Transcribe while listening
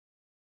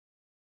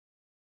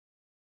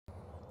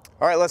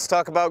All right, let's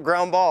talk about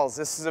ground balls.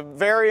 This is a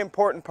very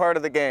important part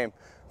of the game,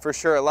 for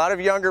sure. A lot of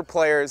younger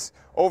players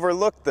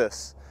overlook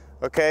this,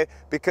 okay?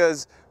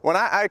 Because when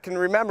I can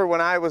remember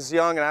when I was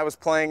young and I was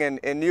playing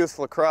in youth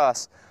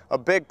lacrosse, a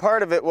big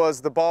part of it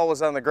was the ball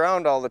was on the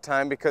ground all the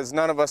time because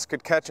none of us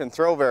could catch and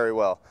throw very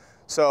well.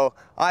 So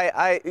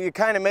you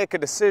kind of make a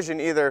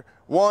decision, either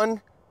one,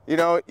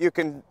 you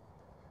can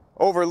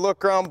overlook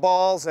ground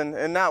balls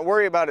and not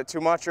worry about it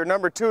too much, or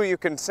number two, you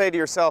can say to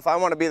yourself, I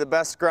want to be the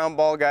best ground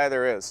ball guy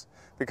there is.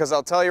 Because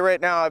I'll tell you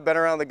right now, I've been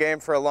around the game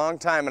for a long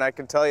time, and I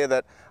can tell you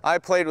that I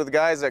played with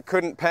guys that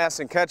couldn't pass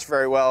and catch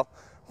very well,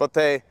 but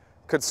they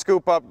could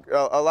scoop up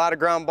a lot of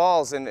ground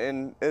balls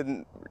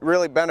and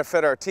really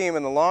benefit our team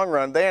in the long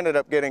run. They ended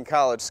up getting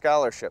college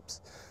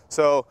scholarships.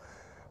 So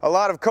a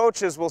lot of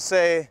coaches will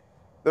say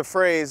the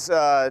phrase,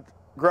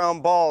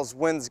 ground balls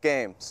wins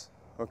games.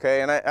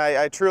 Okay, and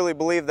I truly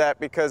believe that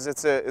because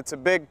it's a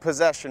big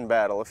possession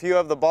battle. If you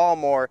have the ball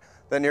more,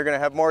 then you're going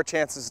to have more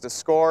chances to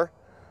score.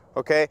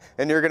 Okay,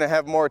 and you're going to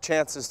have more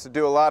chances to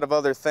do a lot of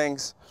other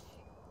things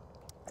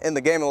in the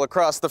game of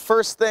lacrosse. The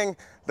first thing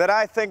that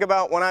I think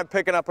about when I'm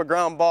picking up a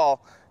ground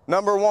ball,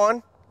 number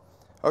one,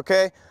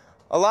 okay,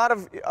 a lot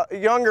of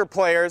younger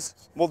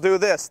players will do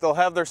this. They'll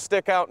have their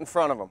stick out in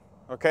front of them.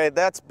 Okay,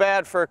 that's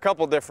bad for a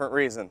couple different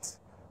reasons.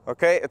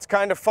 Okay, it's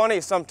kind of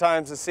funny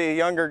sometimes to see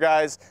younger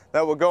guys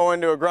that will go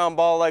into a ground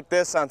ball like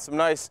this on some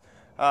nice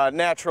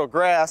natural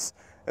grass,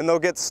 and they'll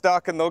get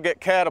stuck and they'll get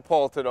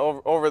catapulted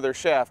over their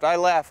shaft. I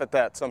laugh at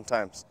that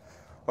sometimes,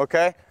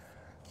 okay?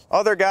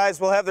 Other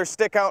guys will have their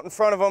stick out in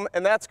front of them,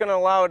 and that's going to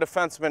allow a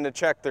defenseman to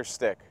check their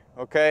stick,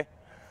 okay?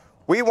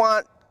 We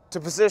want to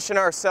position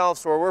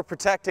ourselves where we're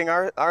protecting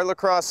our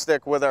lacrosse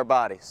stick with our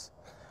bodies.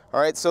 All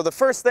right, so the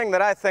first thing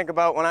that I think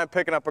about when I'm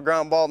picking up a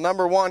ground ball,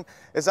 number one,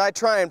 is I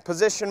try and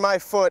position my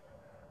foot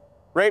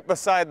right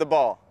beside the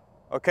ball,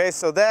 okay?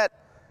 So that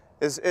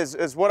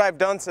is what I've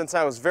done since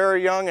I was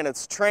very young, and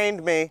it's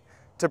trained me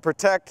to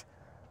protect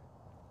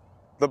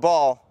the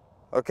ball,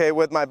 okay,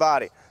 with my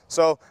body.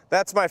 So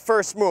that's my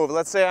first move.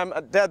 Let's say I'm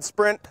a dead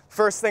sprint.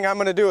 First thing I'm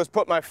going to do is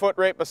put my foot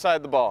right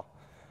beside the ball.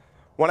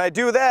 When I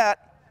do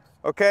that,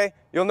 okay,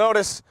 you'll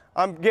notice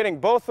I'm getting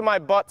both of my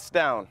butts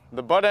down.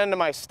 The butt end of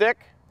my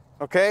stick,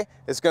 okay,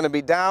 is going to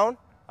be down.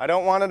 I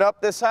don't want it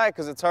up this high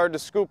because it's hard to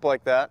scoop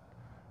like that,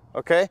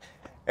 okay?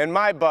 And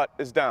my butt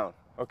is down,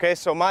 okay?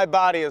 So my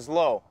body is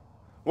low.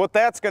 What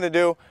that's going to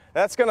do,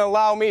 that's going to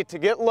allow me to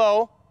get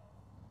low,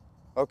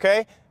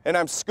 okay, and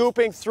I'm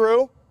scooping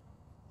through,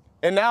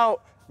 and now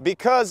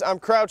because I'm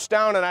crouched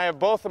down and I have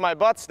both of my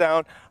butts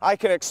down, I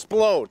can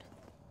explode,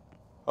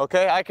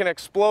 okay? I can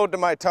explode to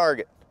my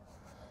target.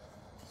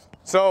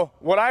 So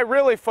what I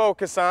really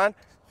focus on,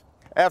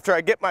 after I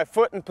get my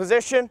foot in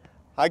position,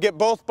 I get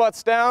both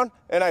butts down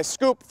and I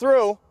scoop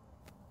through,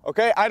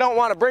 okay? I don't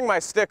want to bring my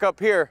stick up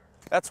here.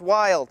 That's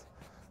wild,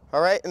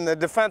 all right? And the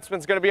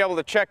defenseman's going to be able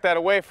to check that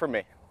away from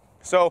me.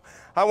 So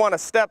I want to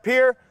step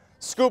here,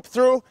 scoop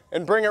through,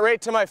 and bring it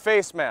right to my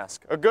face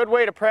mask. A good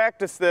way to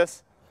practice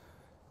this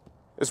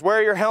is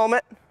wear your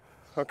helmet,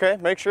 okay?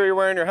 Make sure you're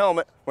wearing your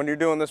helmet when you're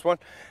doing this one.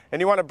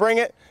 And you want to bring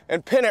it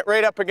and pin it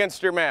right up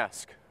against your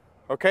mask,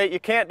 okay? You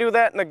can't do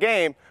that in the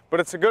game, but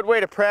it's a good way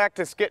to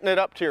practice getting it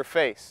up to your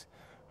face,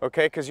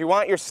 okay? Because you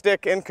want your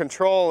stick in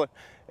control,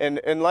 and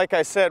like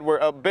I said,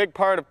 a big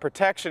part of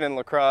protection in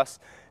lacrosse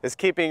is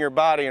keeping your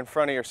body in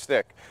front of your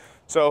stick.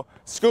 So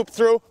scoop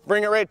through,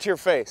 bring it right to your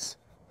face,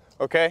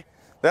 okay?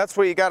 That's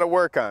what you got to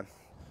work on.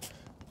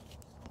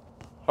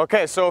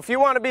 Okay, so if you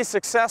want to be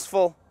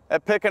successful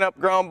at picking up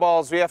ground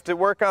balls, we have to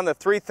work on the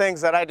three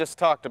things that I just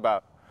talked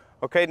about.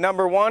 Okay,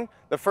 number one,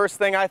 the first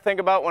thing I think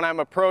about when I'm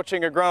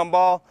approaching a ground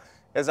ball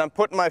is I'm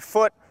putting my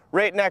foot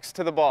right next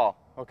to the ball.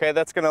 Okay,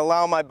 that's going to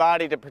allow my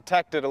body to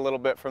protect it a little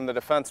bit from the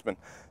defenseman.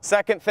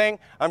 Second thing,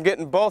 I'm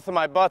getting both of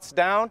my butts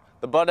down,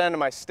 the butt end of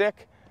my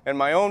stick and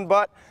my own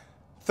butt.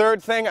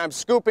 Third thing, I'm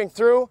scooping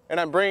through and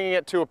I'm bringing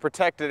it to a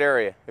protected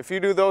area. If you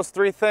do those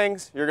three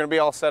things, you're going to be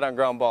all set on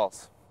ground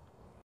balls.